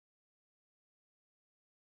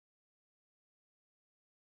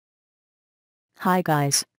Hi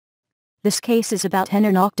guys. This case is about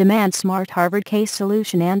EnerNOC DemandSMART Harvard case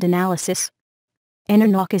solution and analysis.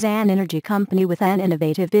 EnerNOC is an energy company with an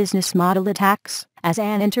innovative business model that acts as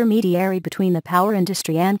an intermediary between the power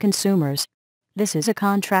industry and consumers. This is a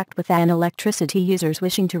contract with an electricity users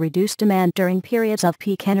wishing to reduce demand during periods of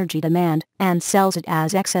peak energy demand and sells it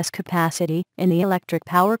as excess capacity in the electric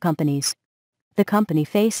power companies. The company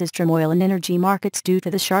faces turmoil in energy markets due to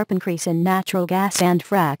the sharp increase in natural gas and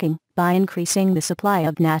fracking, by increasing the supply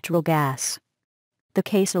of natural gas. The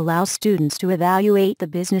case allows students to evaluate the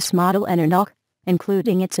business model EnerNOC,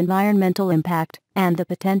 including its environmental impact and the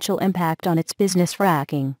potential impact on its business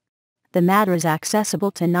fracking. The matter is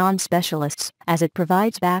accessible to non-specialists, as it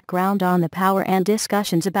provides background on the power and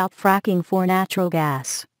discussions about fracking for natural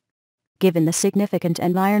gas. Given the significant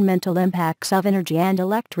environmental impacts of energy and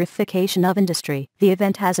electrification of industry, the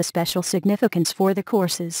event has a special significance for the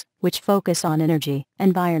courses, which focus on energy,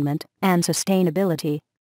 environment, and sustainability.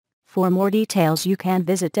 For more details you can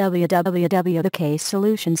visit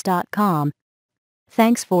www.TheCaseSolutions.com.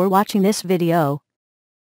 Thanks for watching this video.